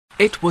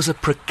It was a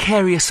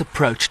precarious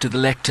approach to the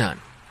lectern.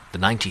 The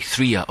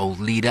 93-year-old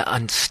leader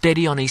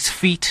unsteady on his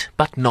feet,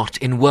 but not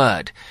in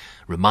word,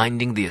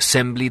 reminding the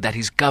Assembly that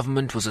his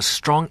government was a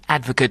strong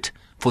advocate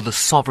for the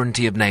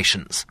sovereignty of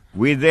nations.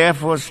 We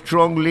therefore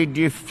strongly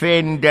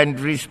defend and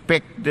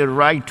respect the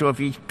right of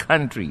each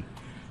country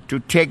to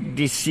take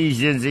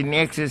decisions in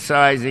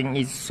exercising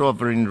its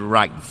sovereign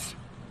rights.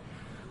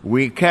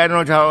 We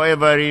cannot,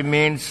 however,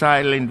 remain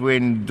silent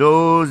when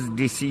those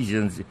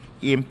decisions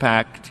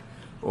impact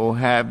or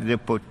have the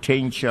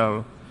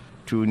potential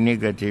to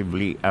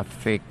negatively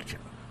affect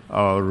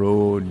our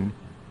own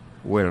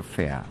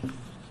welfare.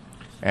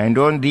 And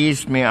on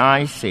this, may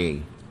I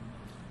say,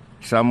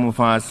 some of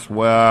us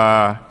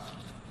were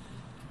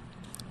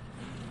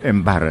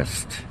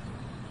embarrassed,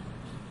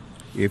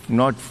 if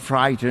not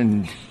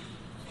frightened,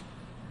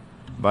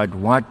 but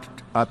what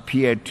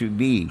appeared to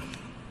be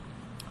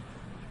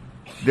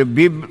the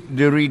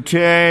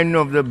return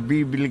of the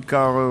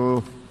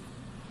biblical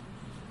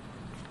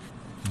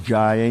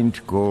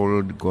giant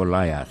called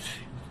Goliath.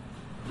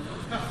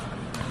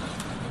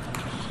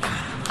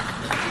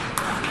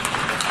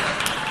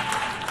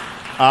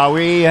 Are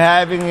we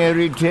having a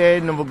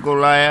return of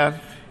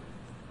Goliath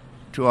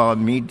to our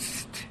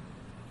midst,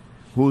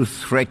 who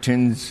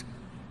threatens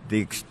the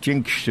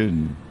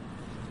extinction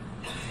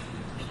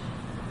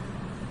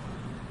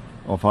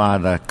of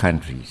other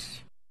countries?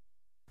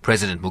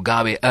 President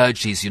Mugabe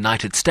urged his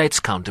United States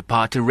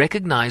counterpart to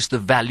recognize the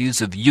values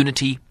of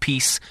unity,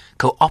 peace,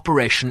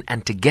 cooperation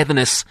and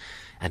togetherness,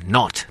 and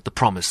not the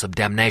promise of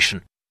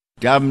damnation.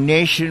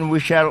 Damnation we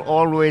shall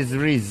always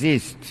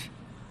resist,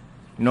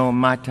 no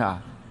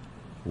matter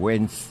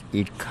whence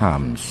it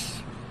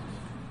comes.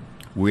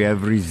 We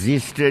have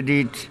resisted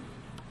it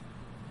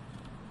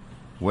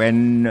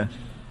when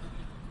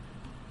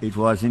it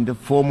was in the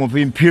form of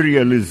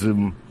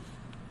imperialism,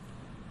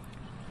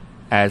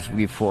 as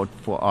we fought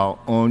for our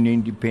own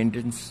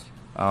independence,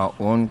 our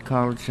own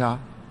culture,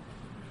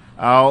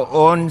 our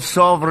own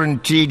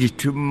sovereignty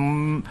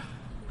to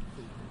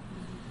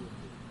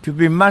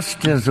be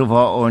masters of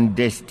our own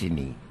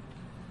destiny.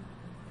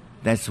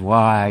 That's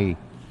why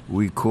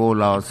we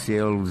call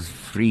ourselves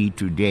free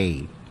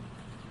today.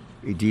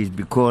 It is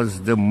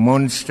because the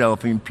monster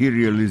of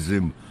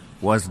imperialism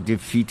was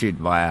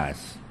defeated by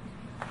us.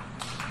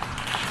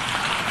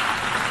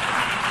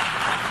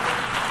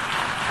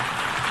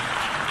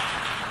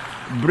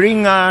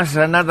 Bring us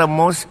another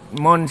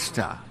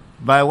monster,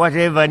 by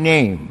whatever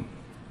name,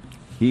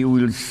 he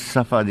will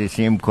suffer the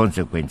same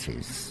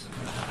consequences.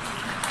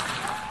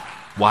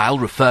 While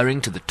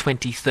referring to the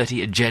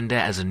 2030 agenda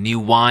as a new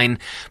wine,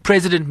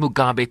 President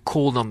Mugabe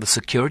called on the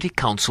Security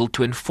Council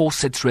to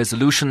enforce its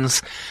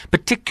resolutions,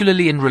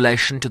 particularly in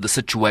relation to the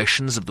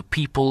situations of the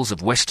peoples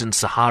of Western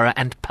Sahara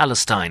and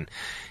Palestine,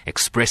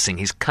 expressing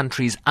his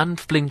country's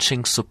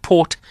unflinching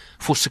support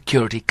for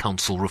Security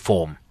Council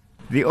reform.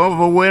 The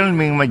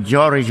overwhelming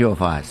majority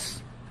of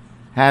us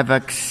have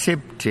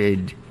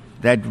accepted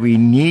that we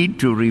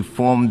need to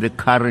reform the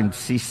current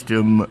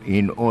system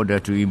in order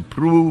to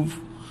improve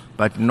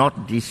but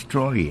not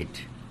destroy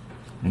it.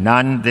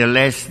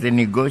 Nonetheless, the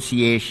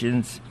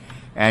negotiations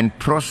and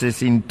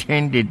process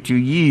intended to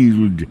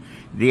yield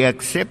the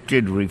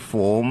accepted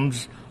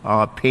reforms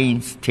are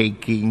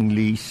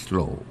painstakingly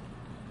slow.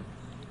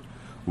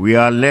 We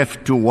are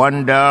left to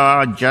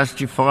wonder,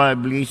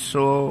 justifiably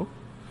so,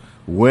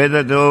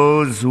 whether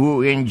those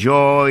who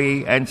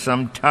enjoy and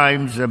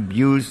sometimes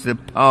abuse the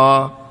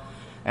power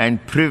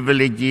and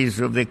privileges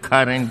of the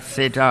current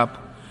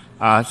setup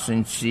are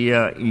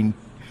sincere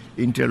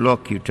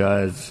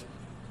interlocutors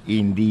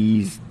in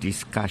these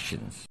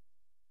discussions.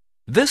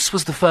 This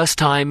was the first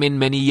time in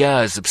many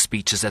years of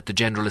speeches at the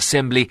General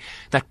Assembly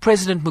that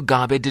President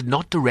Mugabe did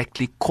not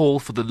directly call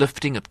for the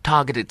lifting of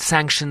targeted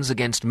sanctions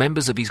against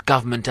members of his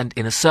government and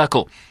inner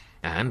circle.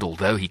 And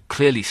although he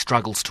clearly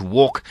struggles to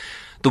walk,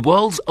 the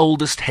world's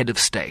oldest head of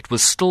state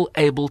was still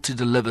able to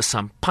deliver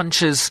some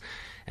punches,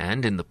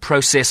 and in the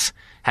process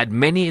had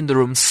many in the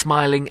room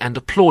smiling and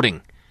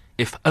applauding,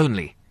 if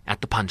only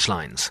at the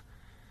punchlines.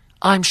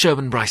 I'm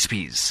Sherwin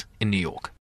Bryce-Pease in New York.